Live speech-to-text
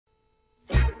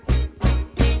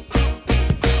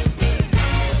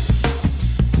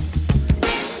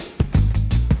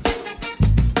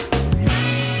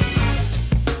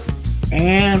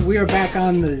are back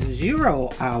on the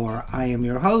Zero Hour. I am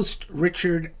your host,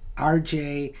 Richard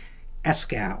RJ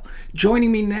Eskow.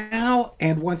 Joining me now,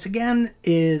 and once again,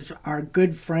 is our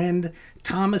good friend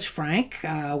Thomas Frank.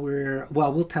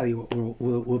 We'll tell you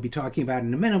what we'll be talking about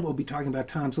in a minute. We'll be talking about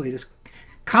Tom's latest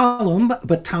column,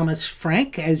 but Thomas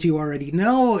Frank, as you already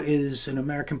know, is an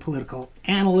American political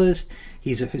analyst.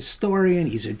 He's a historian,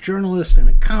 he's a journalist and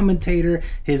a commentator.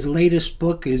 His latest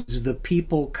book is The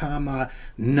People,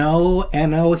 No,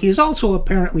 N-O. He's also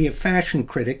apparently a fashion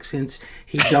critic, since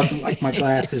he doesn't like my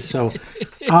glasses, so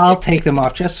I'll take them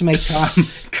off just to make Tom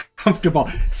comfortable.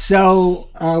 So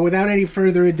without any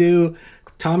further ado,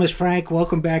 Thomas Frank,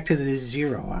 welcome back to the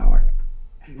Zero Hour.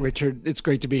 Richard, it's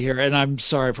great to be here, and I'm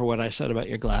sorry for what I said about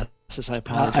your glasses. I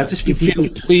apologize. I'll just be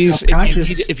please,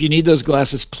 if you need those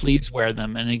glasses, please wear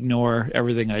them and ignore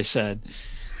everything I said.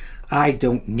 I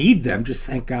don't need them. Just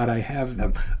thank God I have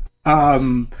them.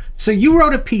 So you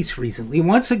wrote a piece recently.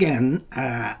 Once again,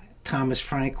 Thomas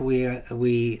Frank,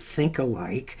 we think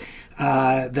alike.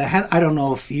 I don't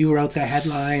know if you wrote the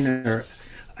headline or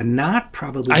not.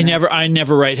 Probably. I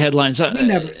never write headlines.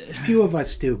 Few of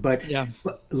us do, but yeah.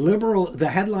 The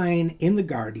headline in The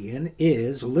Guardian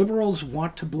is "Liberals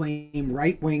want to blame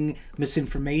right-wing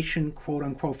misinformation, quote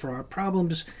unquote, for our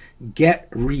problems. Get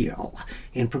real."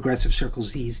 In progressive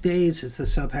circles these days, is the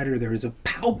subheader. There is a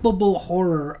palpable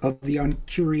horror of the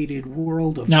uncurated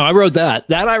world of... No, I wrote that.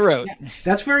 That I wrote. Yeah,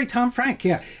 that's very Tom Frank,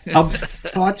 yeah. Of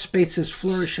thought spaces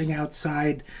flourishing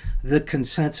outside the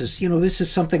consensus. You know, this is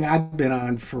something I've been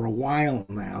on for a while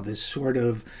now, this sort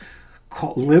of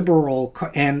liberal,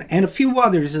 and a few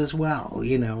others as well,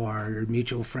 you know, our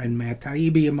mutual friend Matt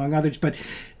Taibbi, among others. But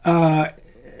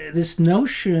this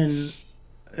notion,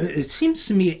 it seems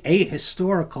to me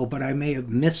ahistorical, but I may have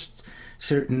missed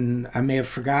I may have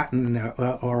forgotten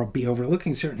or be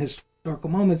overlooking certain historical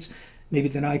moments, maybe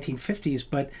the 1950s,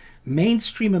 but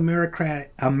mainstream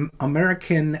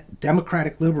American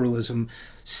democratic liberalism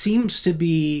seems to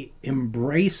be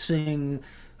embracing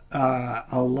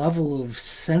a level of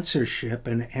censorship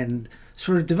and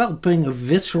sort of developing a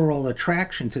visceral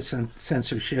attraction to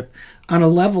censorship on a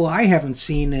level I haven't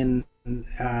seen in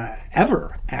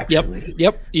ever, actually.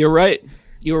 Yep. You're right.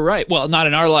 You were right. Well, not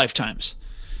in our lifetimes.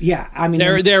 Yeah, I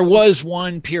mean, there was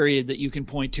one period that you can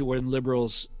point to when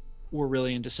liberals were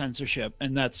really into censorship,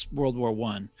 and that's World War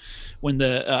I, when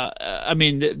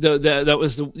that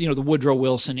was the Woodrow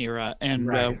Wilson era, and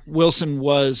right. Wilson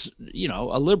was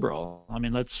a liberal. I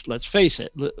mean, let's face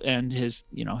it, and his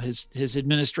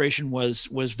administration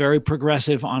was very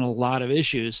progressive on a lot of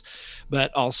issues,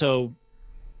 but also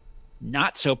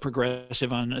not so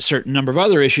progressive on a certain number of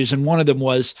other issues, and one of them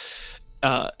was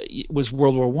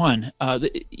World War I.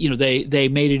 They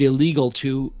made it illegal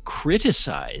to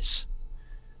criticize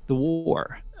the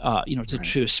war,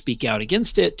 to speak out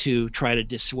against it, to try to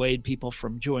dissuade people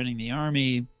from joining the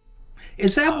army.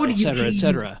 Is that what et cetera, et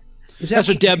cetera. That's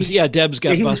what Debs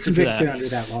got busted for that. Under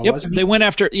that law, yep. Wasn't he? They went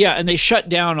after, and they shut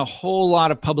down a whole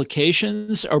lot of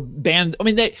publications or banned. I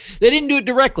mean, they didn't do it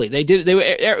directly.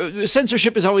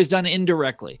 Censorship is always done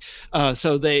indirectly.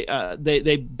 So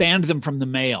they banned them from the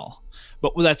mail.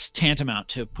 But that's tantamount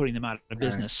to putting them out of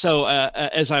business. Right. So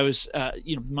as I was,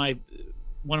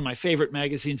 one of my favorite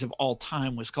magazines of all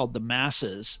time was called The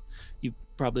Masses. You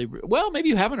probably, maybe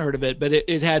you haven't heard of it, but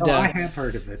it had. I have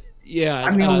heard of it. Yeah,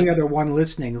 I'm the only other one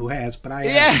listening who has, but I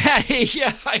have.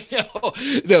 Yeah, I know.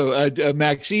 No,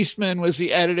 Max Eastman was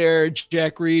the editor.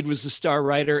 Jack Reed was the star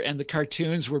writer, and the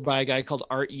cartoons were by a guy called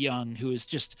Art Young, who is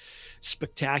just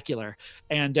spectacular.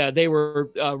 And they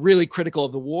were really critical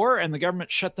of the war, and the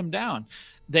government shut them down.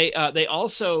 They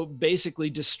also basically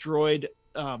destroyed.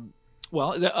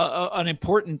 An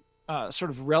important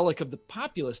sort of relic of the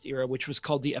populist era, which was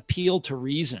called the Appeal to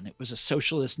Reason. It was a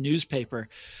socialist newspaper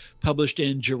published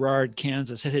in Girard,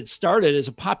 Kansas. It had started as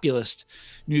a populist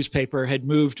newspaper, had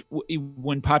moved,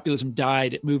 when populism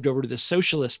died, it moved over to the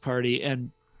Socialist Party and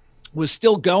was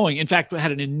still going. In fact, it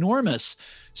had an enormous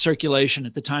circulation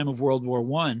at the time of World War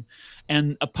I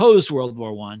and opposed World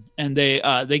War I. And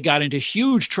they got into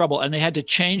huge trouble, and they had to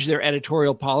change their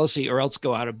editorial policy or else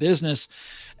go out of business.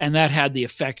 And that had the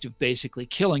effect of basically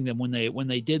killing them when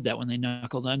they did that, when they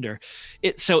knuckled under.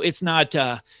 So it's not,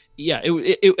 and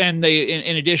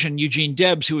in addition, Eugene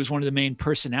Debs, who was one of the main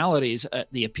personalities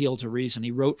at the Appeal to Reason, he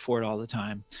wrote for it all the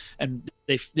time. And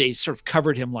they sort of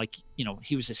covered him like,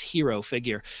 he was this hero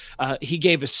figure. He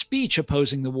gave a speech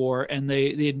opposing the war, and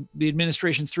the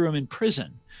administration threw him in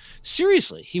prison.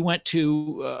 Seriously, he went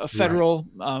to a federal,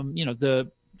 the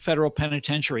federal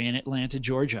penitentiary in Atlanta,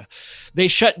 Georgia. They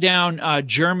shut down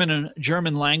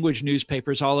German language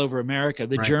newspapers all over America.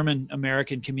 The German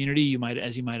American community,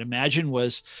 as you might imagine,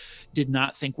 did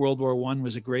not think World War I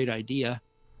was a great idea.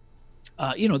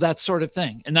 That sort of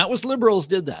thing. And that was liberals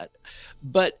did that.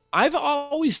 But I've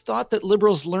always thought that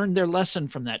liberals learned their lesson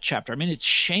from that chapter. I mean, it's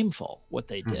shameful what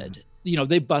they did.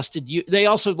 They busted you. They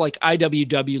also, like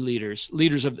IWW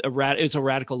leaders of it's a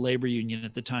radical labor union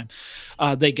at the time.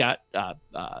 They got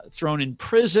thrown in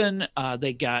prison.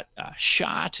 They got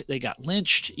shot. They got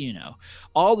lynched,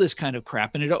 all this kind of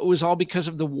crap. And it was all because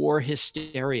of the war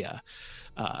hysteria.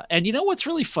 And you know what's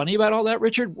really funny about all that,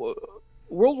 Richard?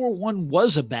 World War I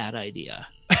was a bad idea.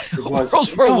 It was.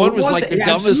 World War I was like the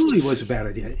dumbest. Absolutely was a bad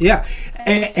idea. Yeah,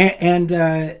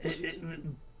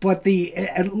 but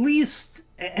at least,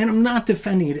 and I'm not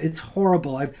defending it. It's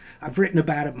horrible. I've written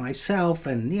about it myself,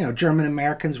 and German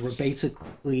Americans were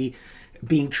basically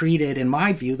being treated, in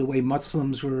my view, the way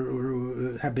Muslims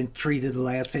have been treated the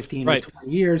last 15 or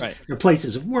 20 years. Right. Their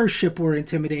places of worship were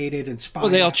intimidated and spied.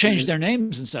 Well, they all changed their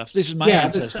names and stuff. This is my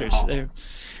ancestors.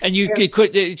 And you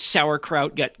could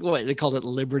sauerkraut they called it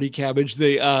Liberty cabbage.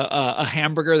 A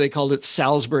hamburger, they called it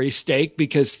Salisbury steak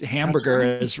because hamburger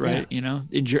is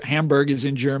Hamburg is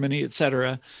in Germany,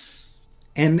 etc.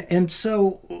 And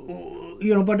so,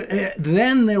 but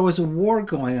then there was a war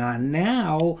going on.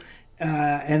 Now,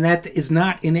 and that is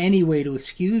not in any way to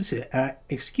excuse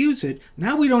it.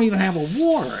 Now we don't even have a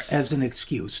war as an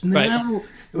excuse. Now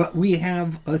we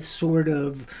have a sort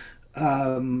of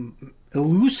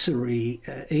illusory,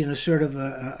 sort of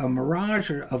a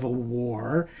mirage of a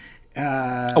war.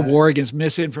 A war against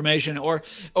misinformation, or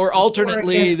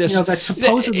alternately that's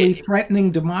supposedly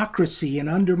threatening democracy and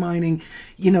undermining,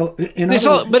 but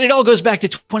it all goes back to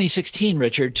 2016,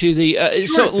 Richard, to the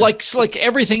like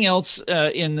everything else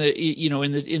in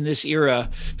this era,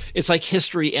 it's like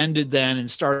history ended then and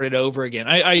started over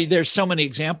again. There's so many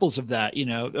examples of that,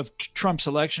 of Trump's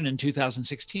election in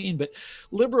 2016, but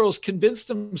liberals convinced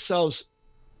themselves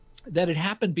that it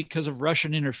happened because of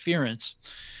Russian interference.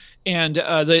 And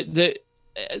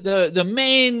the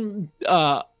main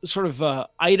sort of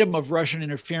item of Russian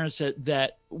interference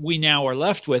that we now are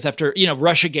left with after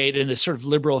Russiagate and this sort of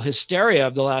liberal hysteria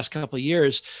of the last couple of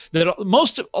years, a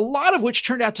lot of which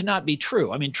turned out to not be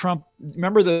true. I mean, Trump.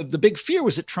 Remember the big fear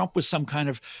was that Trump was some kind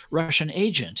of Russian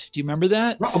agent. Do you remember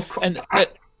that? Well, of course.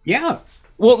 Yeah.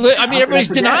 Well, everybody's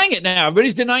denying it now.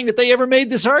 Everybody's denying that they ever made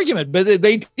this argument, but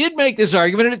they did make this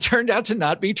argument, and it turned out to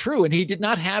not be true. And he did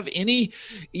not have any,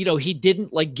 he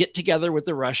didn't get together with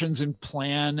the Russians and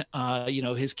plan,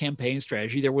 his campaign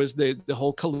strategy. There was the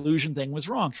whole collusion thing was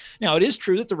wrong. Now, it is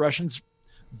true that the Russians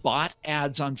bought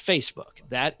ads on Facebook.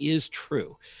 That is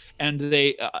true. And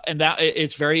that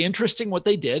it's very interesting what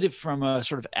they did from a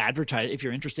sort of if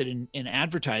you're interested in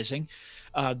advertising.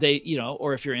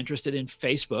 Or if you're interested in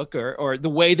Facebook or the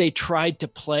way they tried to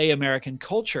play American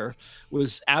culture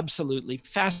was absolutely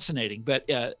fascinating. But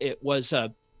it was,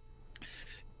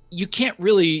 you can't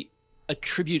really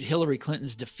attribute Hillary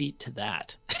Clinton's defeat to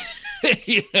that,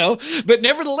 but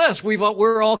nevertheless,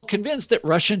 we're all convinced that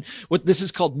what this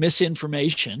is called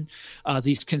misinformation,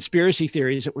 these conspiracy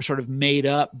theories that were sort of made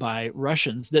up by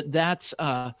Russians, that's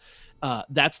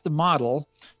the model.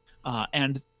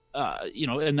 And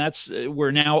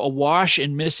we're now awash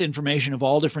in misinformation of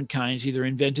all different kinds, either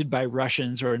invented by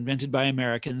Russians or invented by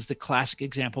Americans. The classic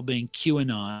example being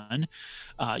QAnon,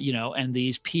 and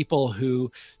these people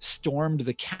who stormed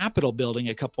the Capitol building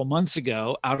a couple months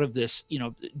ago out of this,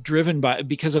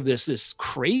 because of this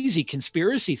crazy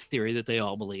conspiracy theory that they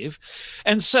all believe.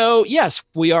 And so, yes,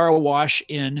 we are awash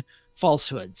in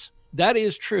falsehoods. That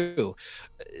is true.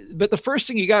 But the first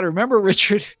thing you got to remember,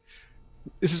 Richard,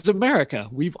 this is America.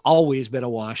 We've always been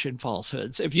awash in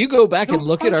falsehoods. If you go back and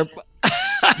look at our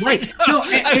right, no,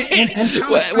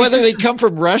 whether they come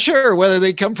from Russia or whether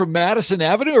they come from Madison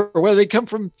Avenue or whether they come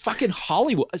from fucking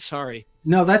Hollywood. Sorry.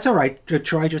 No, that's all right.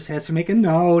 Troy just has to make a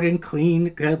note and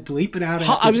bleep it out.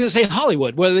 I was going to say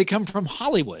Hollywood, whether they come from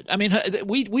Hollywood. I mean,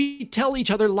 we tell each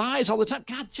other lies all the time.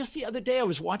 God, just the other day I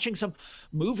was watching some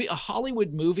movie, a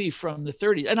Hollywood movie from the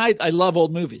 30s. And I love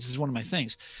old movies. This is one of my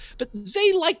things. But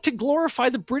they like to glorify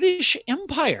the British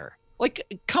Empire.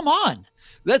 Like, come on.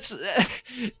 That's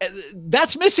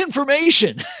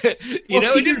misinformation. It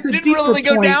didn't really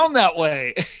go down that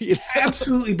way.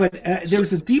 Absolutely, but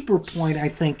there's a deeper point, I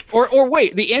think. Or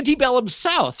wait, the antebellum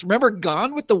South. Remember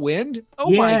Gone with the Wind? Oh,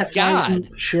 yes, my God!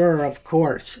 Sure, of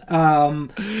course.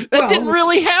 That didn't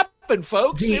really happen happen,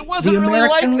 folks. It wasn't the really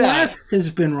American like that. West has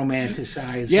been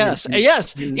romanticized. Yes.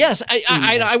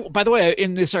 I by the way,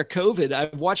 in this our COVID,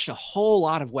 I've watched a whole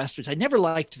lot of Westerns. I never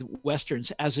liked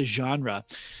Westerns as a genre,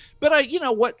 but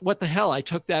what the hell? I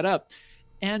took that up.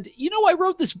 And, I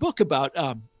wrote this book about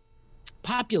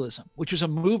populism, which was a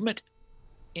movement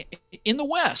in the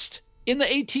West in the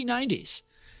 1890s.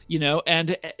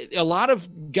 And a lot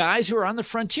of guys who are on the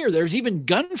frontier. There's even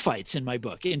gunfights in my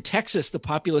book. In Texas, the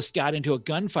populists got into a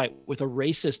gunfight with a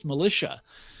racist militia,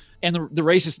 and the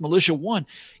racist militia won.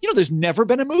 There's never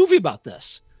been a movie about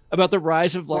this, about the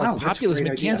rise of populism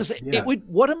in Kansas. Yeah.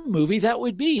 What a movie that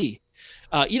would be.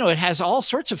 It has all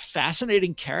sorts of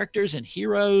fascinating characters and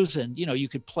heroes, and you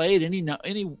could play it any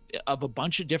of a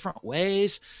bunch of different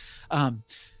ways. But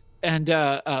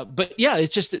yeah,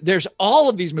 it's just, there's all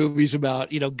of these movies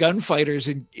about, gunfighters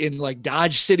in like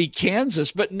Dodge City,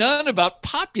 Kansas, but none about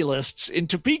populists in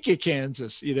Topeka,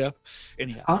 Kansas,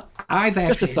 anyhow. I've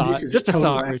actually, just a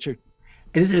thought, Richard.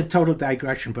 This is a total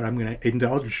digression, but I'm going to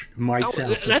indulge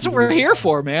myself. That's what we're here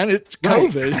for, man. It's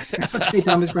COVID. Right. Okay,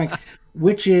 Thomas Frank,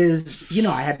 which is,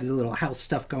 I had the little health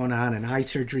stuff going on and eye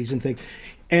surgeries and things.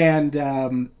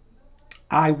 And,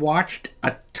 I watched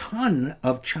a ton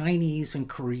of Chinese and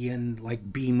Korean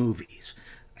like B movies,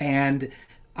 and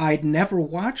I'd never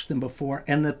watched them before.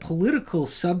 And the political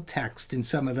subtext in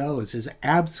some of those is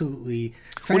absolutely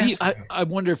fascinating. I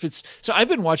wonder if it's, so I've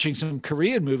been watching some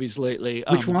Korean movies lately.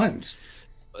 Which ones?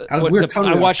 I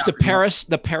watched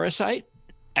the Parasite.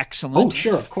 Excellent. Oh,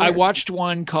 sure, of course. I watched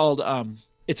one called,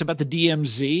 it's about the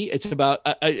DMZ. It's about,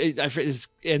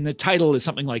 and the title is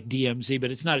something like DMZ,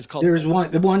 but it's not. It's called. There's the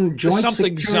one joint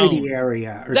security zone.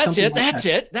 Area. Or that's it. That's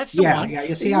it. That's the one. Yeah.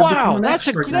 You see, wow, that's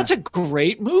a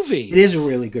great movie. It is a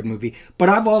really good movie. But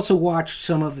I've also watched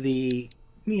some of the,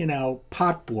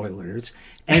 pot boilers,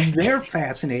 and they're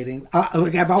fascinating.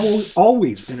 I've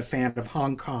always been a fan of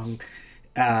Hong Kong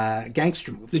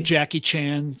gangster movies. The Jackie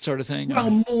Chan sort of thing?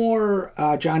 Well, more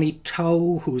Johnny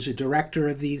To, who's a director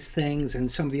of these things, and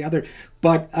some of the other.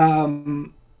 But I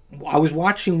was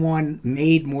watching one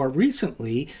made more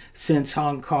recently since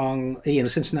Hong Kong,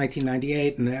 since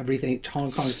 1998 and everything,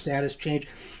 Hong Kong status change.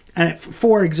 And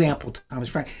for example, Thomas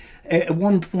Frank, at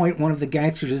one point, one of the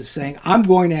gangsters is saying, I'm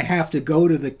going to have to go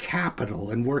to the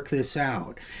Capitol and work this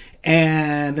out.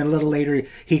 And then a little later,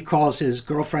 he calls his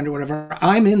girlfriend or whatever,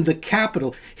 I'm in the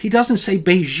capital. He doesn't say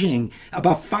Beijing.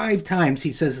 About 5 times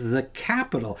he says the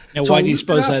capital. Now, why do you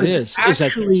suppose that is? It's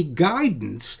actually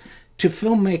guidance to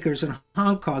filmmakers in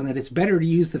Hong Kong that it's better to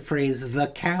use the phrase the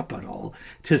capital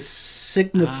to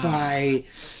signify,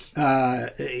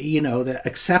 the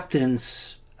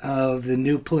acceptance of the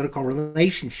new political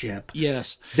relationship.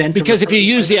 Yes, because if you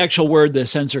use the actual word, the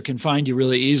censor can find you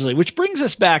really easily, which brings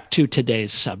us back to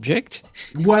today's subject.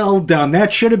 Well done.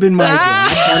 That should have been my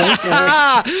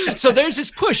job. So there's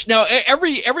this push. Now,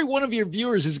 every one of your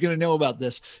viewers is going to know about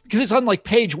this because it's on like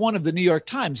page 1 of the New York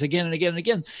Times again and again and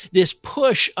again. This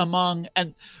push among,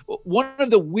 and one of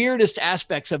the weirdest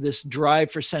aspects of this drive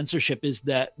for censorship is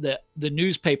that the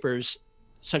newspapers,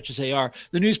 such as they are,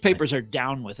 the newspapers are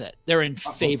down with it. They're in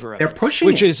favor of it. They're pushing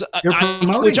which it. Is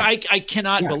which I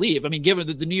cannot believe. I mean, given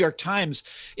that the New York Times,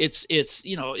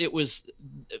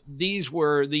 these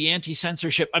were the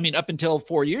anti-censorship. I mean, up until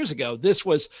 4 years ago, this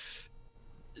was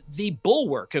the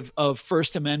bulwark of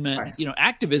First Amendment,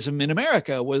 activism in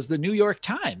America was the New York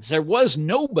Times. There was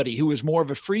nobody who was more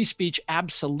of a free speech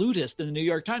absolutist than the New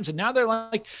York Times. And now they're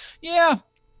like, yeah,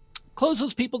 close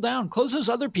those people down, close those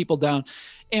other people down.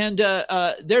 And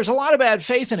there's a lot of bad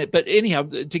faith in it. But anyhow,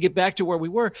 to get back to where we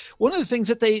were, one of the things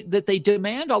that they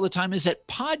demand all the time is that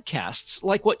podcasts,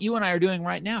 like what you and I are doing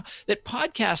right now, that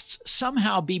podcasts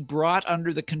somehow be brought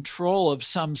under the control of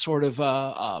some sort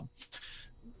of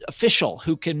official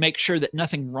who can make sure that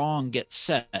nothing wrong gets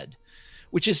said.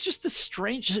 Which is just the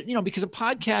strange, because a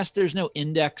podcast, there's no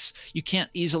index. You can't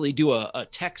easily do a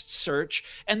text search,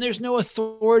 and there's no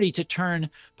authority to turn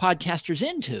podcasters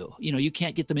into. You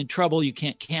can't get them in trouble. You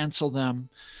can't cancel them.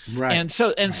 Right. And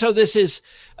so this is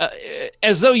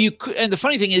as though you could. And the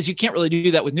funny thing is, you can't really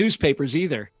do that with newspapers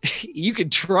either. You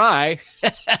could try,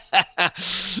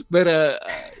 but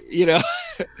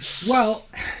Well,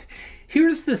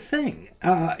 here's the thing.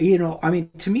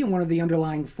 To me, one of the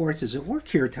underlying forces at work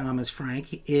here, Thomas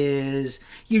Frank, is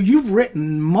you've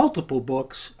written multiple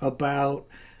books about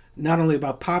not only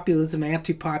about populism,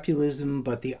 anti-populism,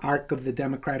 but the arc of the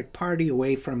Democratic Party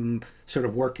away from sort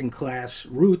of working class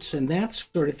roots and that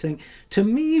sort of thing. To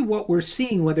me, what we're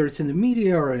seeing, whether it's in the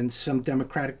media or in some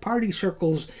Democratic Party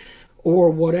circles or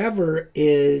whatever,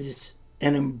 is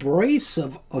an embrace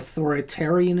of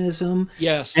authoritarianism,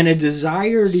 yes, and a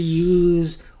desire to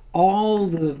use all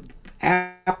the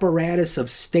apparatus of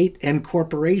state and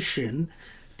corporation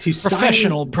to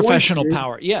professional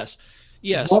power. Yes.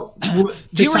 Well,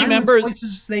 do you remember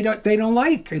voices they don't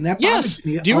like, and that yes?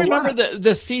 Me do you remember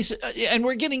the thesis? And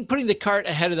we're putting the cart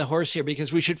ahead of the horse here,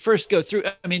 because we should first go through.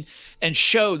 I mean, and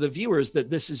show the viewers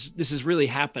that this is really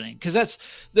happening. Because that's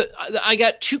I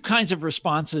got two kinds of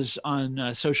responses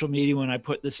on social media when I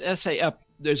put this essay up.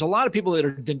 There's a lot of people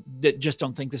that just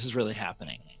don't think this is really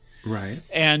happening. Right.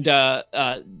 And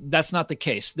that's not the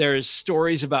case. There's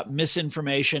stories about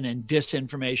misinformation and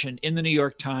disinformation in the New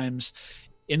York Times,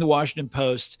 in the Washington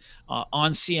Post,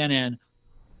 on CNN,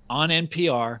 on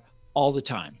NPR, all the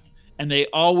time. And they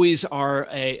always are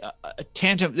a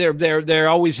tantrum. They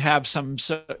always have some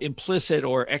implicit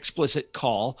or explicit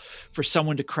call for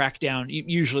someone to crack down,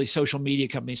 usually social media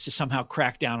companies, to somehow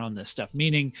crack down on this stuff,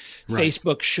 meaning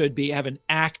Facebook should have an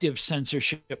active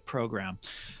censorship program.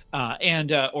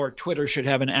 Or Twitter should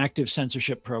have an active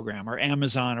censorship program, or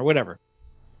Amazon, or whatever.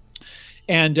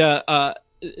 And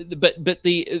but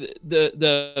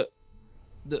the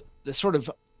sort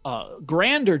of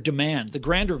grander demand, the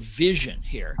grander vision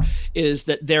here is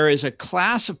that there is a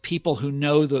class of people who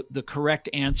know the correct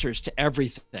answers to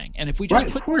everything. And if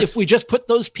we just put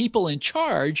those people in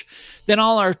charge, then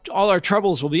all our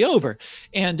troubles will be over.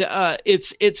 And do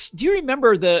you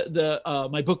remember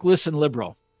my book, Listen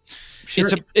Liberal? Sure.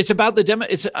 It's about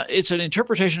it's an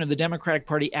interpretation of the Democratic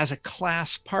Party as a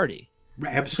class party.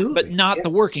 Absolutely. But not the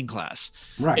working class.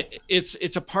 Right.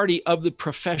 It's a party of the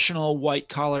professional white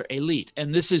collar elite.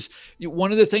 And this is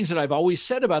one of the things that I've always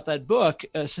said about that book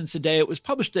since the day it was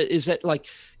published, is that, like,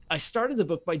 I started the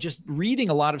book by just reading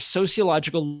a lot of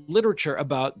sociological literature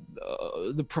about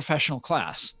the professional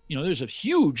class. There's a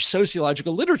huge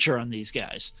sociological literature on these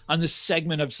guys, on this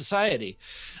segment of society.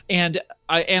 And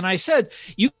I said,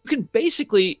 you can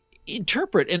basically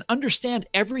interpret and understand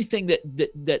everything that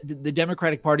the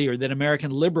Democratic Party or that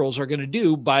American liberals are going to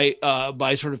do by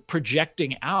sort of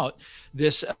projecting out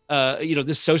this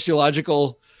this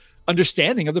sociological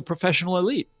understanding of the professional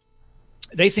elite.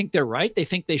 They think they're right. They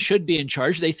think they should be in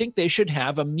charge. They think they should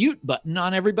have a mute button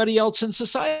on everybody else in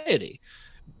society,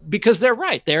 because they're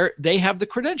right. They have the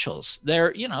credentials.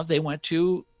 They went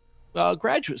to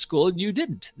graduate school and you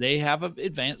didn't. They have an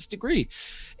advanced degree.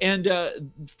 And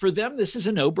for them, this is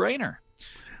a no-brainer.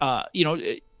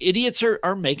 Idiots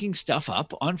are making stuff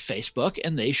up on Facebook,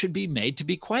 and they should be made to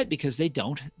be quiet because they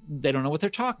don't know what they're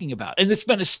talking about. And it's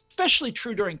been especially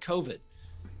true during COVID,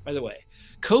 by the way.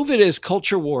 COVID as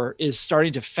culture war is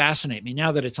starting to fascinate me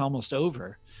now that it's almost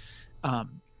over.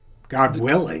 God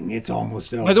willing, it's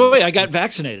almost over. By the way, I got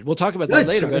vaccinated. We'll talk about that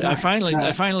later, but I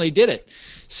finally did it.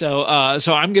 So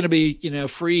I'm going to be,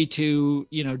 free to,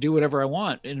 do whatever I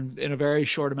want in a very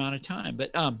short amount of time.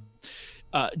 But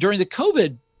during the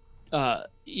COVID,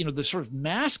 the sort of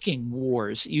masking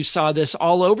wars, you saw this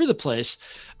all over the place.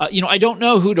 I don't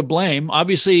know who to blame.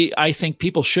 Obviously, I think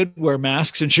people should wear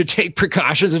masks and should take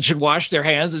precautions and should wash their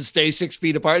hands and stay 6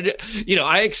 feet apart.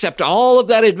 I accept all of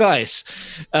that advice.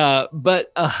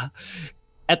 But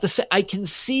I can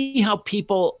see how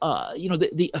people,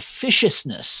 the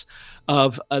officiousness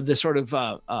of the sort of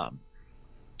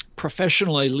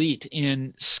professional elite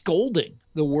in scolding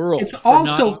the world.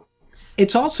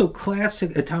 It's also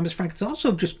classic, Thomas Frank. It's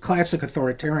also just classic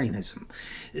authoritarianism.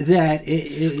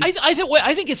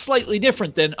 I think it's slightly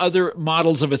different than other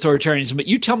models of authoritarianism. But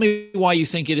you tell me why you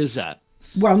think it is that.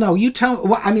 Well, no, you tell.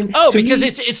 Well, I mean, because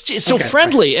it's so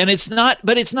friendly, and it's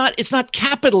not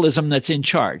capitalism that's in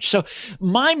charge. So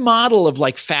my model of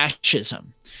like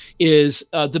fascism is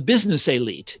the business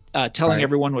elite telling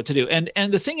everyone what to do, and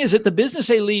the thing is that the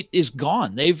business elite is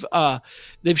gone. They've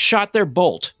shot their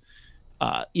bolt.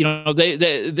 That's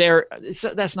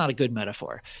not a good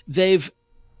metaphor.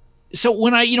 So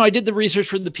when I did the research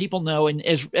for the People Know, and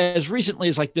as recently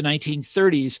as like the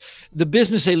 1930s, the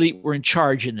business elite were in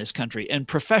charge in this country, and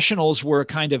professionals were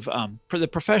kind of, for the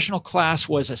professional class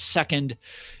was a second,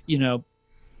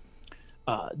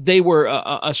 they were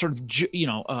a sort of,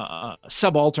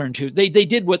 subaltern to, they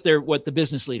did what the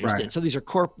business leaders did. So these are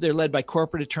they're led by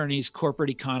corporate attorneys, corporate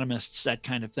economists, that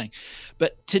kind of thing.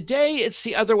 But today it's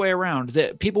the other way around.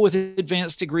 The people with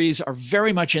advanced degrees are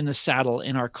very much in the saddle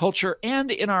in our culture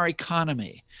and in our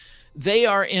economy. They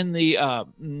are in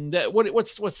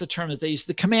what's the term that they use?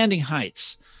 The commanding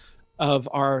heights of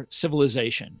our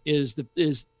civilization is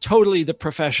totally the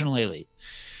professional elite.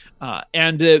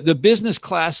 And the business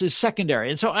class is secondary.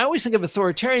 And so I always think of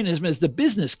authoritarianism as the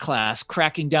business class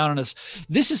cracking down on us.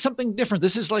 This is something different.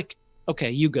 This is like, okay,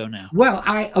 you go now. Well,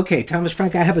 Thomas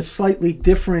Frank, I have a slightly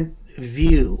different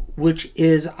view, which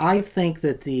is I think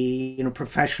that the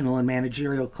professional and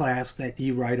managerial class that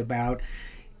you write about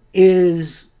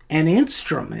is an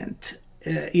instrument.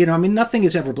 I mean, nothing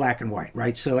is ever black and white,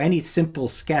 right? So any simple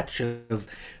sketch of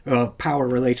power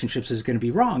relationships is going to be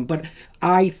wrong. But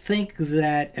I think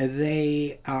that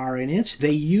they are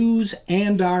they use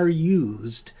and are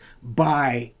used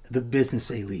by the business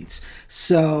elites.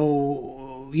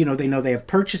 So, they know they have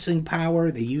purchasing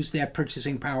power. They use that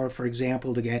purchasing power, for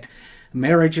example, to get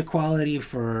marriage equality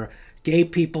for gay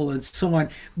people and so on.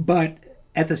 But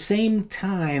at the same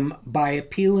time, by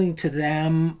appealing to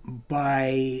them,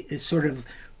 by sort of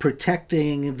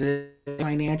protecting the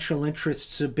financial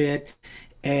interests a bit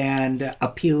and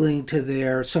appealing to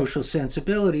their social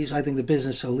sensibilities, I think the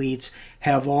business elites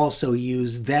have also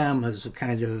used them as a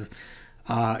kind of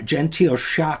genteel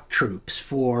shock troops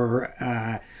for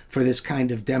this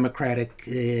kind of democratic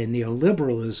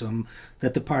neoliberalism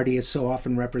that the party is so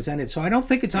often represented. So I don't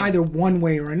think it's either one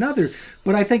way or another,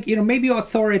 but I think maybe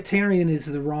authoritarian is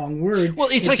the wrong word. Well,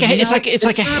 it's like a happy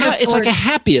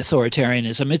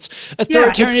authoritarianism. It's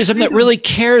authoritarianism that really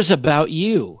cares about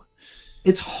you.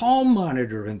 It's hall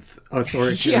monitor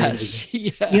authoritarianism.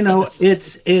 Yes.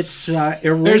 It's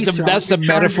eraser. That's the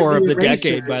metaphor of the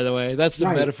decade, by the way. That's the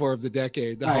metaphor of the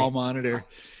decade. The hall monitor.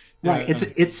 Right.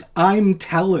 It's I'm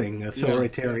telling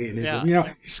authoritarianism.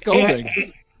 Yeah.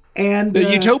 Scolding. And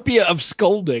the utopia of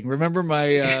scolding. Remember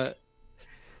my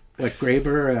what,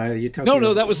 Graeber? Utopia?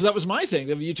 No, that was my thing.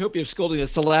 The utopia of scolding.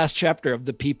 That's the last chapter of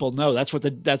The People Know. That's what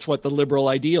the liberal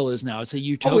ideal is now. It's a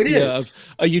utopia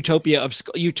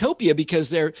utopia because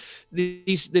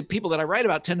the people that I write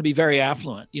about tend to be very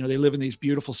affluent. They live in these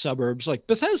beautiful suburbs like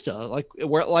Bethesda, like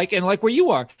where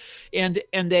you are, and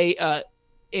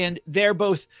they're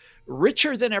both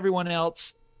richer than everyone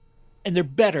else, and they're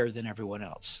better than everyone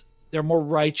else. They're more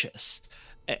righteous.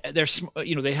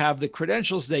 They have the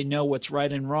credentials. They know what's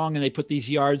right and wrong, and they put these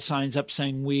yard signs up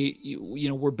saying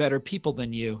we're better people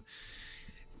than you.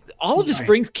 All of this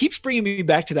keeps bringing me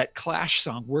back to that Clash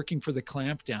song, "Working for the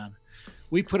Clampdown."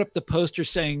 We put up the poster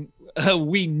saying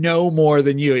we know more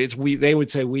than you. They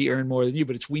would say we earn more than you,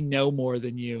 but it's we know more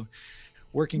than you.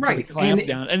 Working for the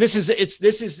clampdown, and this is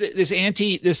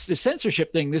the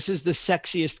censorship thing. This is the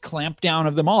sexiest clampdown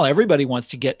of them all. Everybody wants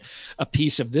to get a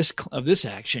piece of this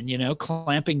action.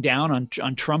 Clamping down on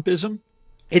Trumpism.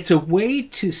 It's a way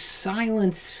to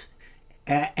silence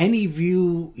any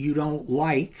view you don't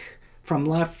like from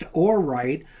left or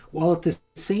right, while at the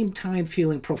same time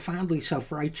feeling profoundly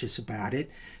self-righteous about it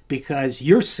because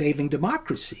you're saving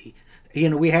democracy.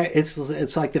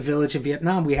 It's like the village in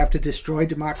Vietnam. We have to destroy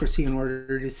democracy in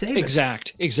order to save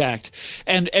it. Exact.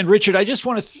 And Richard, I just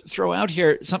want to throw out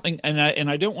here something, and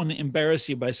I don't want to embarrass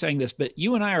you by saying this, but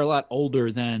you and I are a lot older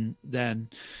than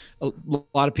a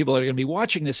lot of people that are going to be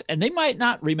watching this, and they might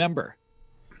not remember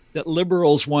that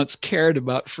liberals once cared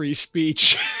about free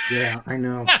speech. Yeah, I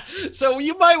know. So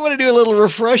you might want to do a little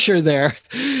refresher there.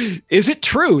 Is it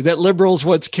true that liberals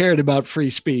once cared about free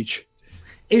speech?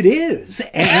 It is.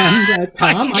 And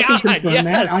Tom, I can confirm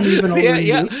that. I'm even older than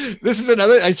you. This is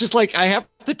another, it's just like, I have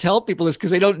to tell people this because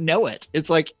they don't know it. It's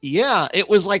like, it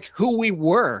was like who we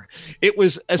were. It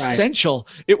was essential.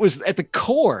 Right. It was at the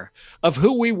core of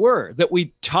who we were, that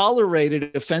we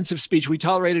tolerated offensive speech. We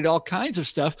tolerated all kinds of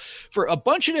stuff for a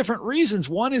bunch of different reasons.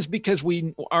 One is because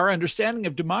our understanding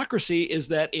of democracy is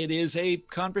that it is a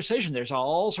conversation. There's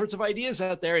all sorts of ideas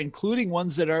out there, including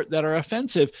ones that are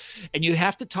offensive, and you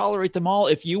have to tolerate them all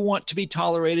if you want to be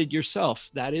tolerated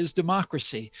yourself. That is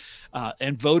democracy.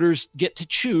 And voters get to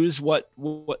choose what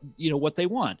they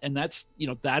want. And that's,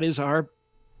 that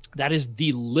is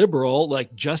the liberal,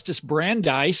 like Justice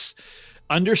Brandeis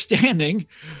understanding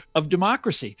of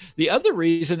democracy. The other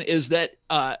reason is that,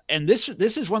 and this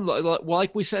is one,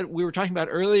 like we said, we were talking about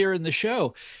earlier in the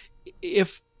show,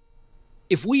 if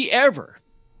we ever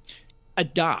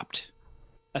adopt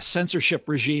a censorship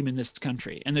regime in this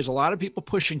country, and there's a lot of people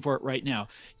pushing for it right now,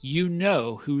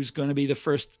 who's going to be the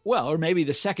first, or maybe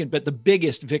the second, but the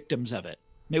biggest victims of it.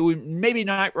 Maybe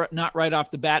not right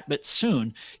off the bat, but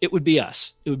soon it would be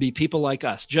us. It would be people like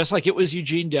us, just like it was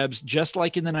Eugene Debs, just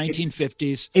like in the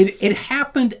 1950s. It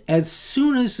happened as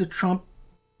soon as the Trump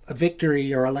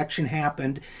victory or election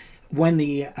happened. When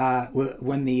the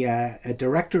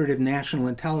Directorate of National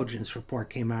Intelligence report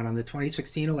came out on the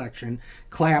 2016 election,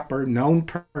 Clapper, known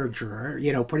perjurer,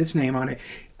 put his name on it.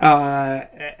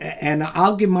 And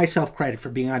I'll give myself credit for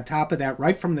being on top of that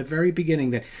right from the very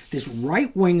beginning, that this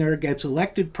right-winger gets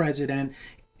elected president,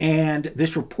 and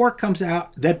this report comes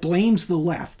out that blames the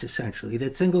left, essentially,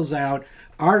 that singles out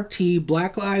RT,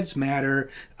 Black Lives Matter,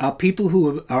 people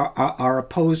who are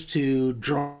opposed to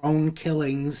drone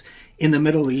killings in the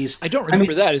Middle East. I don't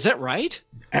remember that. Is that right?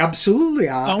 Absolutely.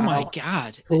 Oh my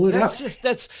God. Pull it that's up.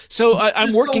 just so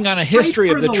I'm working on a history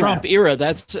of the Trump era.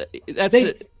 That's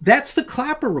the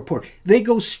Clapper report. They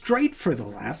go straight for the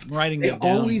left. They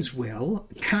always will.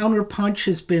 Counterpunch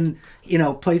has been,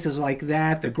 places like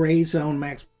that, the Gray Zone,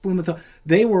 Max Blumenthal,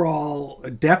 they were all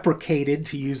deprecated,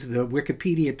 to use the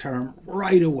Wikipedia term,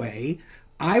 right away.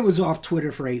 I was off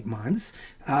Twitter for 8 months.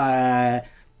 Why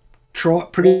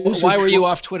were you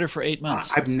off Twitter for 8 months?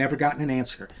 I've never gotten an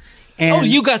answer. And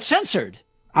you got censored.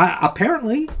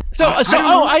 Apparently.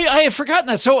 I had forgotten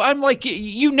that. So I'm like,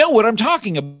 you know what I'm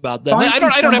talking about then. I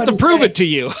don't have to prove it to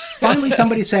you. Finally,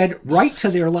 somebody said, write to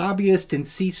their lobbyist and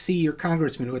CC your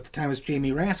congressman, who at the time was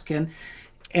Jamie Raskin.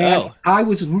 And I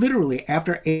was literally,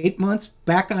 after 8 months,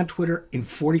 back on Twitter in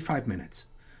 45 minutes.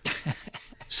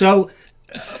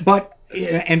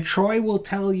 And Troy will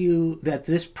tell you that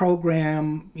this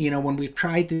program, when we've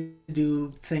tried to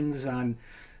do things on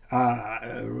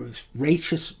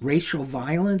racial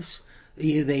violence,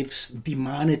 they've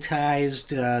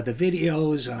demonetized the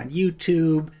videos on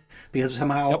YouTube because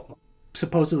somehow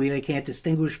supposedly they can't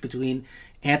distinguish between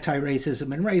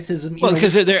anti-racism and racism. Well,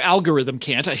 because their algorithm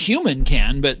can't. A human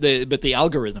can, but the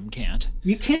algorithm can't.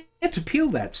 You can't appeal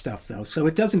that stuff, though, so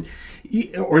it doesn't,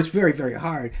 or it's very, very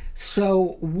hard.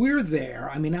 So we're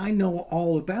there. I mean, I know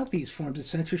all about these forms of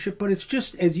censorship, but it's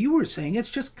just, as you were saying, it's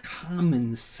just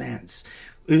common sense.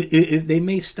 They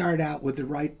may start out with the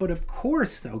right, but of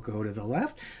course they'll go to the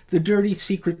left. The dirty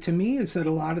secret to me is that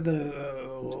a lot of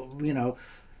the,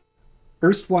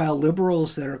 erstwhile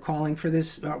liberals that are calling for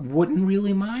this wouldn't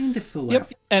really mind if the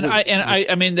left. And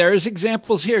I mean, there's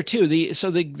examples here too.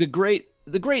 The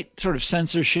great sort of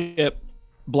censorship,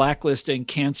 blacklisting,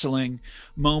 canceling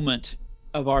moment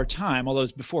of our time, although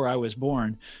it's before I was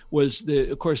born, was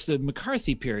of course the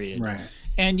McCarthy period. Right.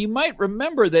 And you might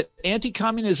remember that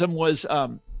anti-communism was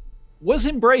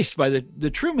embraced by the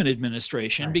Truman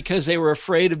administration because they were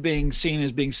afraid of being seen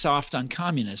as being soft on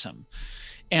communism.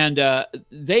 And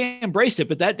they embraced it,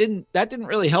 but that didn't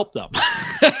really help them.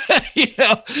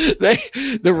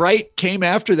 The right came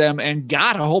after them and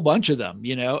got a whole bunch of them.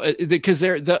 Because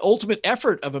the ultimate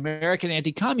effort of American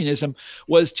anti-communism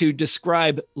was to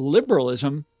describe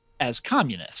liberalism as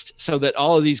communist, so that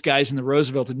all of these guys in the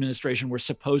Roosevelt administration were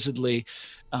supposedly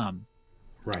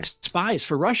spies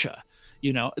for Russia.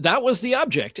 That was the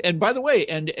object. And by the way,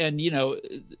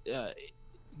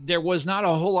 there was not a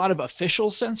whole lot of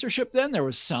official censorship then. There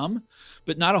was some,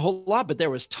 but not a whole lot. But there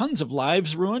was tons of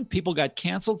lives ruined. People got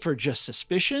canceled for just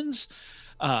suspicions.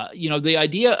 The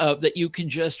idea of that you can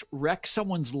just wreck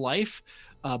someone's life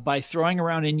by throwing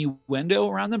around innuendo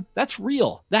around them, that's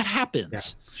real. That happens. Yeah,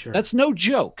 sure. That's no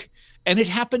joke. And it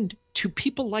happened to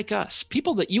people like us,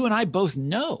 people that you and I both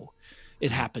know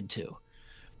it happened to.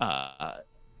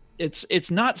 It's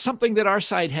not something that our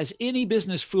side has any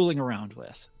business fooling around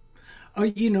with.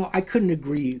 I couldn't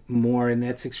agree more, and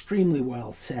that's extremely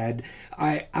well said.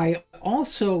 I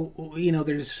also,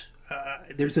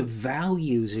 there's a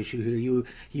values issue here.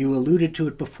 You alluded to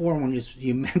it before when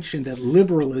you mentioned that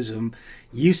liberalism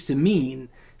used to mean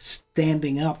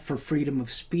standing up for freedom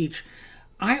of speech.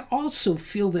 I also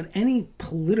feel that any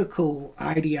political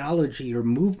ideology or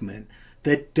movement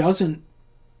that doesn't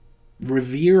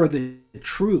revere the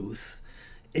truth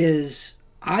is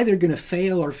either going to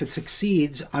fail, or if it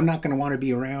succeeds, I'm not going to want to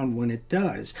be around when it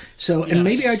does. So, and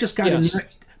maybe I just got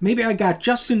maybe I got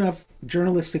just enough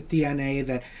journalistic DNA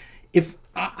that if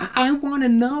I want to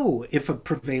know if a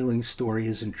prevailing story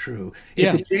isn't true,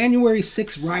 if the January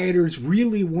 6th rioters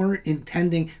really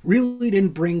didn't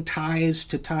bring ties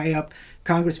to tie up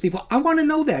Congress people, I want to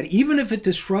know that, even if it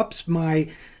disrupts my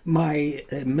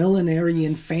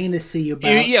millenarian fantasy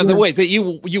about the way that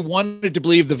you wanted to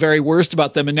believe the very worst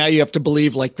about them, and now you have to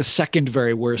believe like the second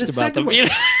very worst about them.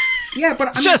 Yeah,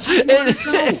 but I want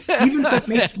to know, even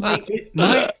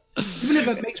if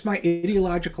it makes my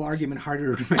ideological argument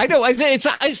harder to make. I know.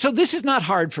 So this is not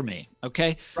hard for me.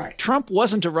 Okay. Right. Trump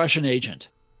wasn't a Russian agent.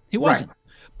 He wasn't. Right.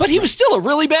 But he was still a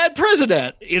really bad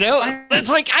president. It's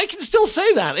like, I can still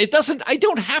say that. He doesn't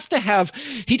have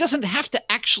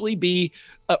to actually be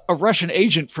a Russian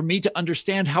agent for me to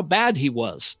understand how bad he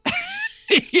was.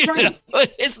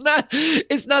 It's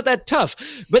not that tough.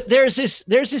 But there's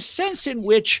this sense in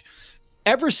which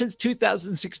ever since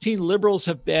 2016, liberals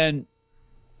have been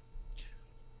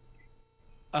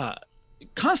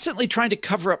constantly trying to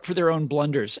cover up for their own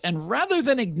blunders. And rather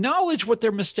than acknowledge what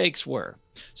their mistakes were,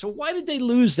 So why did they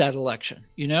lose that election?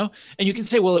 You know, and you can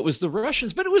say, well, it was the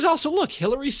Russians, but it was also, look,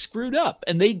 Hillary screwed up,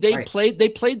 and they Right. played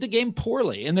the game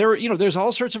poorly, and there, you know, there's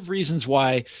all sorts of reasons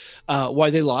why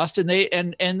they lost,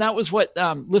 and that was what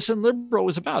Listen Liberal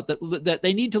was about. That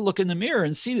they need to look in the mirror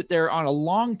and see that they're on a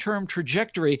long-term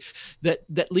trajectory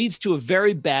that leads to a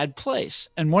very bad place.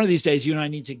 And one of these days, you and I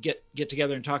need to get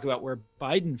together and talk about where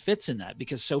Biden fits in that,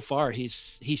 because so far he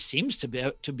seems to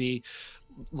be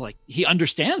like he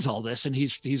understands all this, and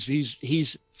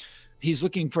he's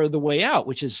looking for the way out,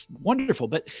 which is wonderful.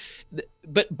 But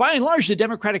by and large, the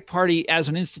Democratic Party as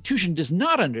an institution does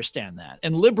not understand that,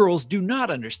 and liberals do not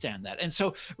understand that. And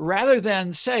so rather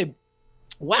than say,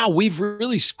 wow, we've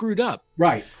really screwed up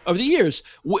Right. over the years,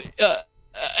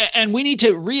 and we need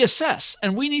to reassess,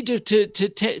 and we need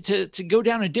to go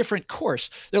down a different course,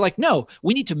 they're like, no,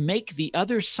 we need to make the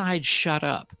other side shut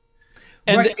up.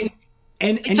 And Right.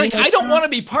 And it's like, I don't want to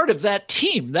be part of that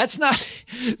team. That's not,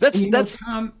 that's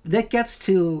Tom, that gets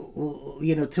to,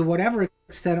 you know, to whatever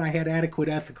extent I had adequate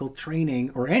ethical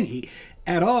training or any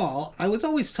at all, I was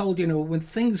always told, you know, when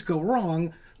things go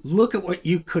wrong, look at what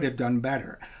you could have done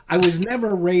better. I was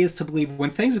never raised to believe when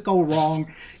things go wrong,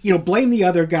 you know, blame the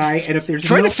other guy. And if there's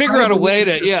trying to figure out a way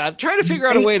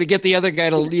to get the other guy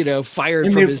to, you know, fired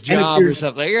from his job or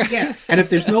something. Yeah. And if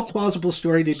there's no plausible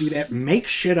story to do that, make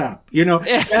shit up. You know,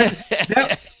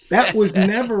 that was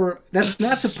never, that's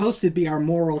not supposed to be our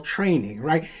moral training,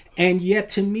 right? And yet,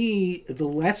 to me, the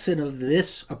lesson of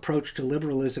this approach to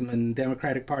liberalism and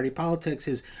Democratic Party politics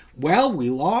is, well, we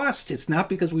lost. It's not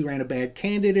because we ran a bad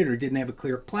candidate or didn't have a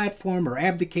clear platform or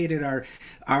abdicated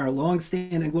our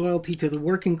longstanding loyalty to the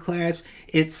working class.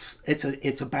 It's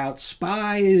about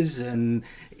spies and,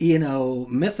 you know,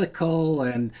 mythical,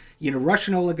 and, you know,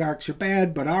 Russian oligarchs are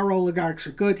bad, but our oligarchs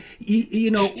are good.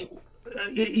 You know,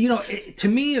 to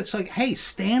me, it's like, hey,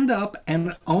 stand up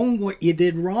and own what you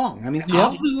did wrong. I mean, yep.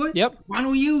 I'll do it. Yep. Why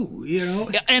don't you? You know.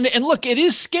 And look, it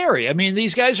is scary. I mean,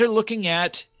 these guys are looking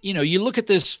at, you know, you look at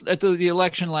this at the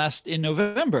election last in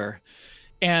November,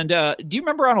 and do you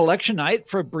remember on election night,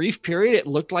 for a brief period, it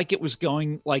looked like it was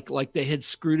going like they had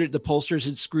screwed it. The pollsters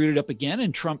had screwed it up again,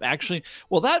 and Trump actually.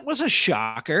 Well, that was a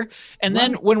shocker. And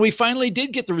then when we finally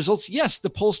did get the results, yes, the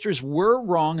pollsters were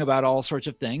wrong about all sorts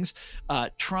of things.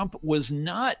 Trump was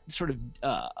not sort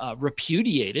of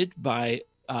repudiated by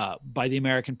the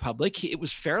American public. It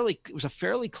was a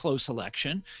fairly close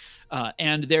election,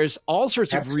 and there's all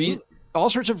sorts of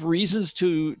reasons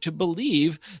to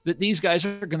believe that these guys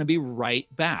are going to be right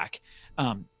back.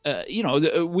 You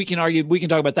know, we can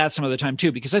talk about that some other time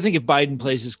too, because I think if Biden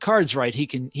plays his cards right, he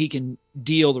can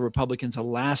deal the Republicans a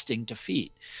lasting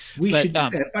defeat. We should do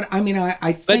that. But I mean,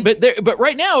 I think, but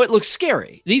right now it looks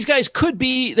scary. These guys could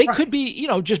be, you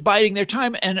know, just biding their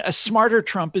time, and a smarter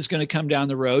Trump is going to come down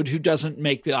the road who doesn't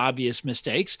make the obvious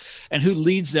mistakes and who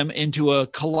leads them into a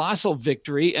colossal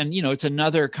victory. And, you know, it's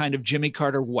another kind of Jimmy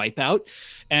Carter wipeout.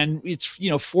 And it's, you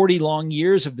know, 40 long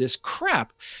years of this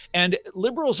crap. And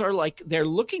liberals are like, they're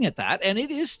looking at that, and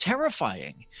it is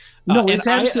terrifying. No, and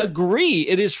I agree,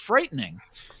 it is frightening.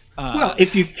 Well,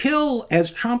 if you kill,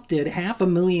 as Trump did,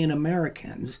 500,000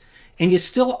 Americans, and you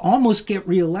still almost get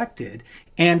reelected,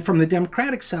 and from the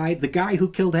Democratic side, the guy who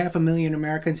killed 500,000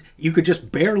 Americans, you could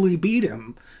just barely beat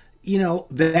him, you know,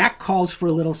 that calls for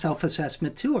a little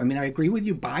self-assessment too. I mean, I agree with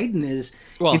you. Biden is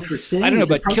interesting. I don't know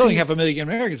about killing 500,000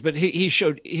 Americans, but he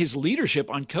showed his leadership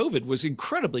on COVID was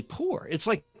incredibly poor. It's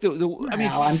like I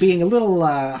mean, I'm being a little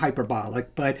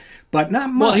hyperbolic, but not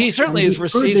much. Well, he certainly is.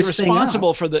 He's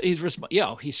responsible for the.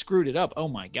 He screwed it up. Oh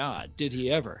my God, did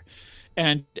he ever?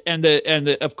 And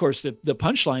of course the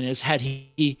punchline is, had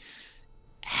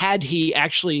he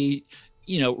actually,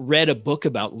 you know, read a book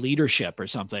about leadership or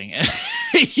something,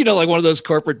 you know, like one of those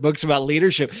corporate books about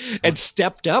leadership, and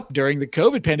stepped up during the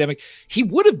COVID pandemic, he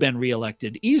would have been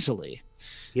reelected easily.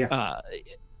 Yeah. But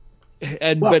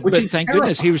thank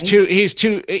goodness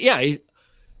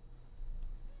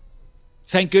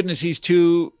thank goodness he's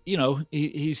too, you know,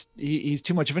 he's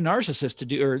too much of a narcissist to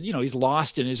do, or, you know, he's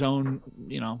lost in his own,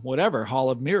 you know, whatever hall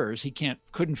of mirrors. He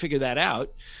couldn't figure that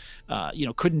out. You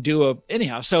know, couldn't do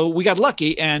anyhow. So we got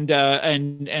lucky, and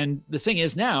the thing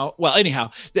is now, well,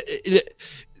 anyhow,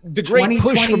 the great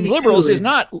push from liberals is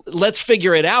not let's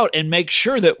figure it out and make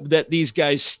sure that these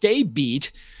guys stay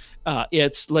beat.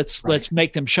 It's let's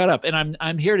make them shut up. And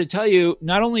I'm here to tell you,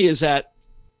 not only is that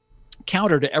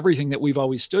counter to everything that we've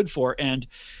always stood for, and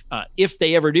if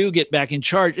they ever do get back in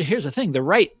charge, here's the thing: the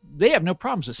right, they have no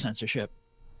problems with censorship.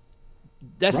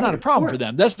 That's not a problem for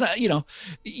them. That's not, you know,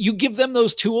 you give them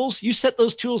those tools, you set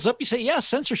those tools up, you say, yeah,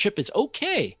 censorship is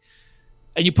okay.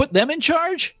 And you put them in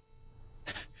charge.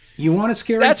 You want a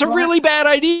scary That's thought? a really bad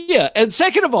idea. And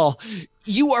second of all,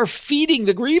 you are feeding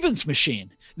the grievance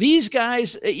machine. These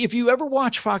guys, if you ever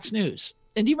watch Fox News,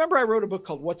 and do you remember I wrote a book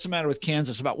called What's the Matter with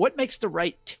Kansas about what makes the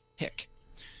right tick?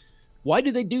 Why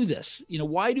do they do this?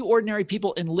 Why do ordinary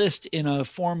people enlist in a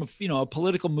form of, a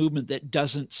political movement that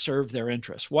doesn't serve their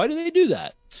interests? Why do they do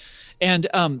that? And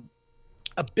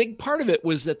a big part of it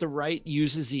was that the right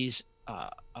uses these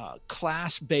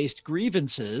class-based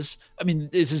grievances. I mean,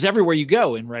 this is everywhere you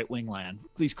go in right-wing land,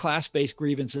 these class-based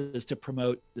grievances to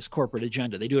promote this corporate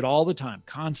agenda. They do it all the time,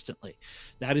 constantly.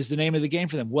 That is the name of the game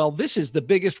for them. Well, this is the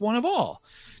biggest one of all.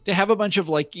 To have a bunch of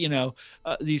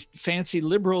these fancy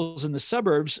liberals in the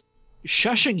suburbs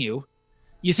shushing you.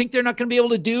 You think they're not going to be able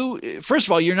to do, first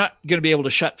of all, you're not going to be able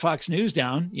to shut Fox News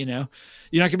down. You're not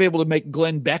going to be able to make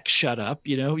Glenn Beck shut up.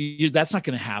 That's not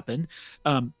going to happen.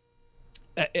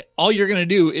 All you're going to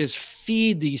do is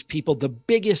feed these people the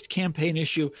biggest campaign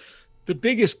issue, the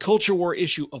biggest culture war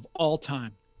issue of all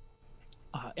time.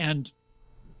 And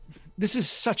this is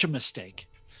such a mistake.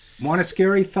 Want a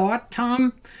scary thought,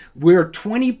 Tom? We're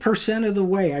 20% of the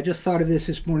way. I just thought of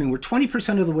this morning. We're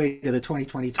 20% of the way to the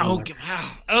 2022 election.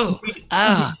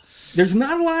 There's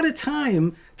not a lot of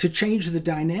time to change the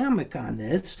dynamic on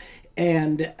this.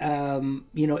 And,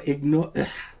 ignore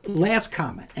last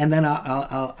comment, and then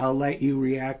I'll let you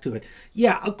react to it.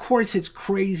 Yeah, of course, it's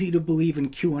crazy to believe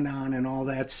in QAnon and all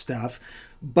that stuff.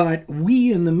 But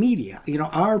we in the media,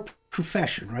 our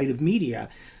profession, right, of media,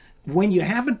 when you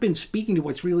haven't been speaking to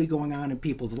what's really going on in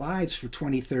people's lives for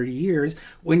 20, 30 years,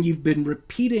 when you've been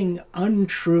repeating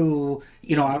untrue,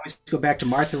 I always go back to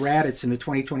Martha Raddatz in the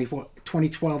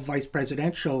 2012 vice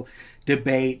presidential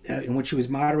debate in which she was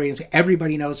moderating, saying,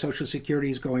 everybody knows Social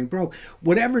Security is going broke.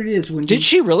 Whatever it is. Did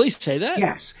she really say that?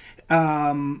 Yes.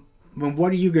 Well,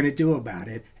 what are you going to do about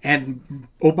it? And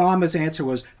Obama's answer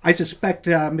was, I suspect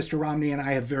Mr. Romney and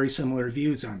I have very similar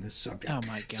views on this subject. Oh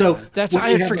my God. So I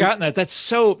had forgotten that. That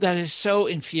is so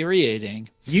infuriating.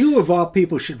 You of all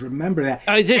people should remember that.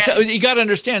 You got to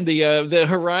understand the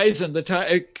horizon,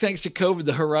 thanks to COVID,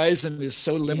 the horizon is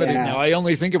so limited now. I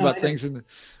only think about things in the...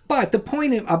 But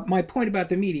my point about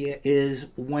the media is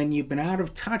when you've been out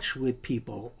of touch with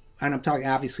people, and I'm talking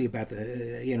obviously about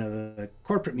the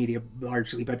corporate media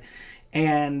largely,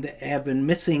 and have been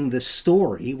missing the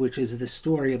story, which is the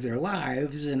story of their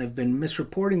lives, and have been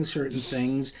misreporting certain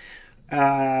things.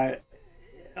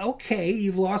 Okay,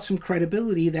 you've lost some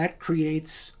credibility. That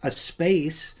creates a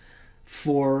space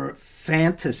for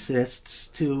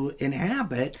fantasists to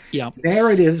inhabit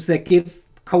narratives that give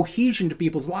cohesion to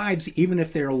people's lives, even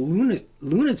if they're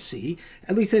lunacy.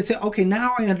 At least they say, okay,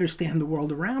 now I understand the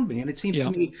world around me. And it seems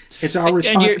to me it's our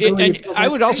responsibility. I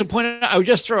would also point out, I would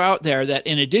just throw out there that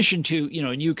in addition to,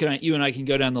 and you and I can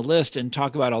go down the list and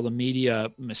talk about all the media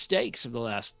mistakes of the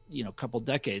last, couple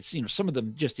decades, some of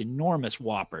them just enormous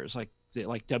whoppers like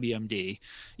WMD,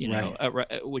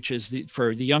 which is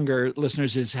for the younger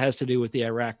listeners, has to do with the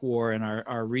Iraq war and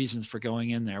our reasons for going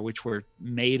in there, which were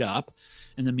made up.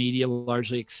 And the media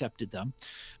largely accepted them,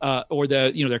 or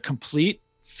their complete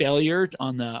failure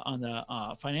on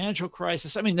the financial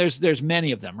crisis. I mean, there's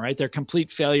many of them, right? Their complete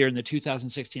failure in the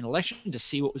 2016 election to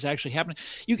see what was actually happening.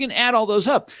 You can add all those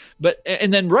up,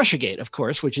 and then Russiagate, of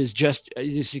course, which is just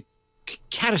this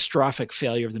catastrophic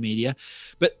failure of the media.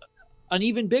 But an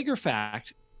even bigger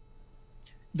fact,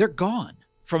 they're gone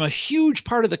from a huge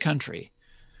part of the country.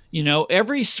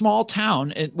 Every small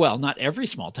town, well, not every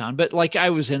small town, but like I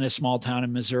was in a small town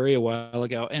in Missouri a while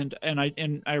ago. And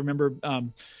I remember,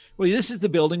 this is the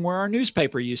building where our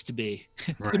newspaper used to be.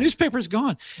 Right. The newspaper's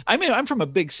gone. I mean, I'm from a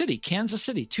big city, Kansas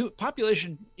City,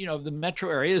 population, the metro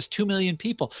area is 2 million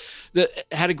people that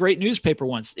had a great newspaper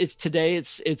once. Today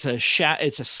it's a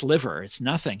sliver. It's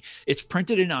nothing. It's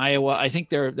printed in Iowa. I think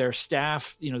their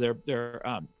staff,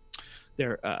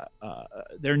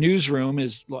 their newsroom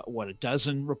is a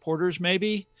dozen reporters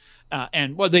this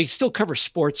and they still cover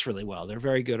sports really well. They're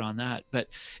very good on that, but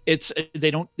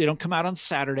they don't come out on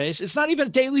Saturdays. It's not even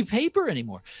a daily paper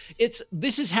anymore.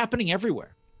 This is happening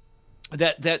everywhere.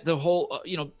 That the whole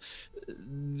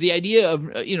the idea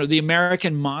of the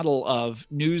American model of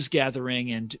news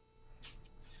gathering and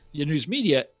news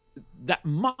media, that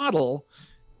model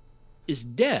is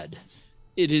dead.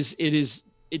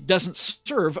 It doesn't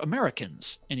serve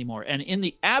Americans anymore. And in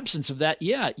the absence of that,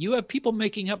 you have people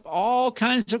making up all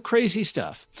kinds of crazy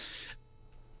stuff.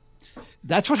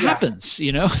 That's what happens,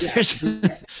 Yeah.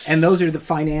 And those are the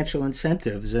financial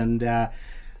incentives. And,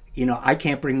 I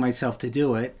can't bring myself to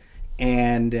do it.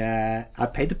 And I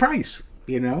paid the price,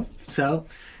 So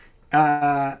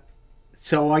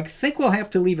So I think we'll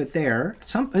have to leave it there.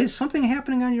 Is something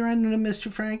happening on your end,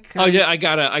 Mr. Frank? Oh yeah, I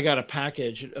got a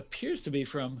package. It appears to be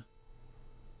from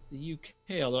the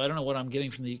UK, although I don't know what I'm getting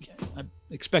from the UK. I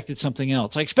expected something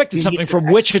else. I expected something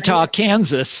from Wichita,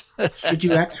 Kansas. Should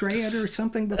you X-ray it or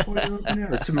something before you open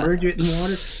it, or submerge it in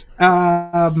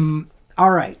water?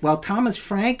 All right. Well, Thomas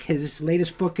Frank, his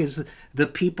latest book is "The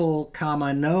People,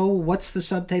 No." What's the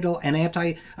subtitle?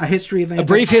 A history of a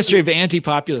brief history of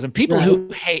anti-populism. People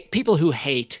who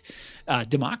hate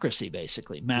democracy,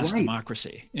 basically mass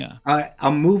democracy. Yeah. A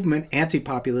movement,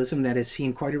 anti-populism, that has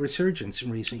seen quite a resurgence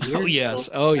in recent years. Oh yes.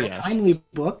 So, timely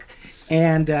book,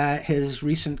 and his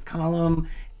recent column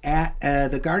at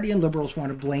The Guardian: Liberals want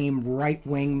to blame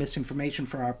right-wing misinformation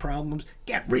for our problems.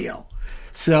 Get real.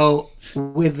 So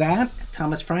with that,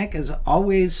 Thomas Frank, as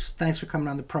always, thanks for coming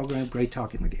on the program. Great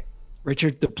talking with you.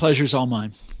 Richard, the pleasure's all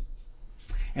mine.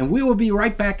 And we will be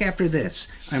right back after this.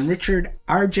 I'm Richard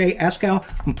RJ Eskow.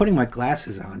 I'm putting my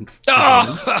glasses on.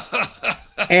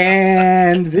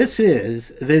 And this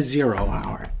is the Zero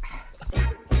Hour.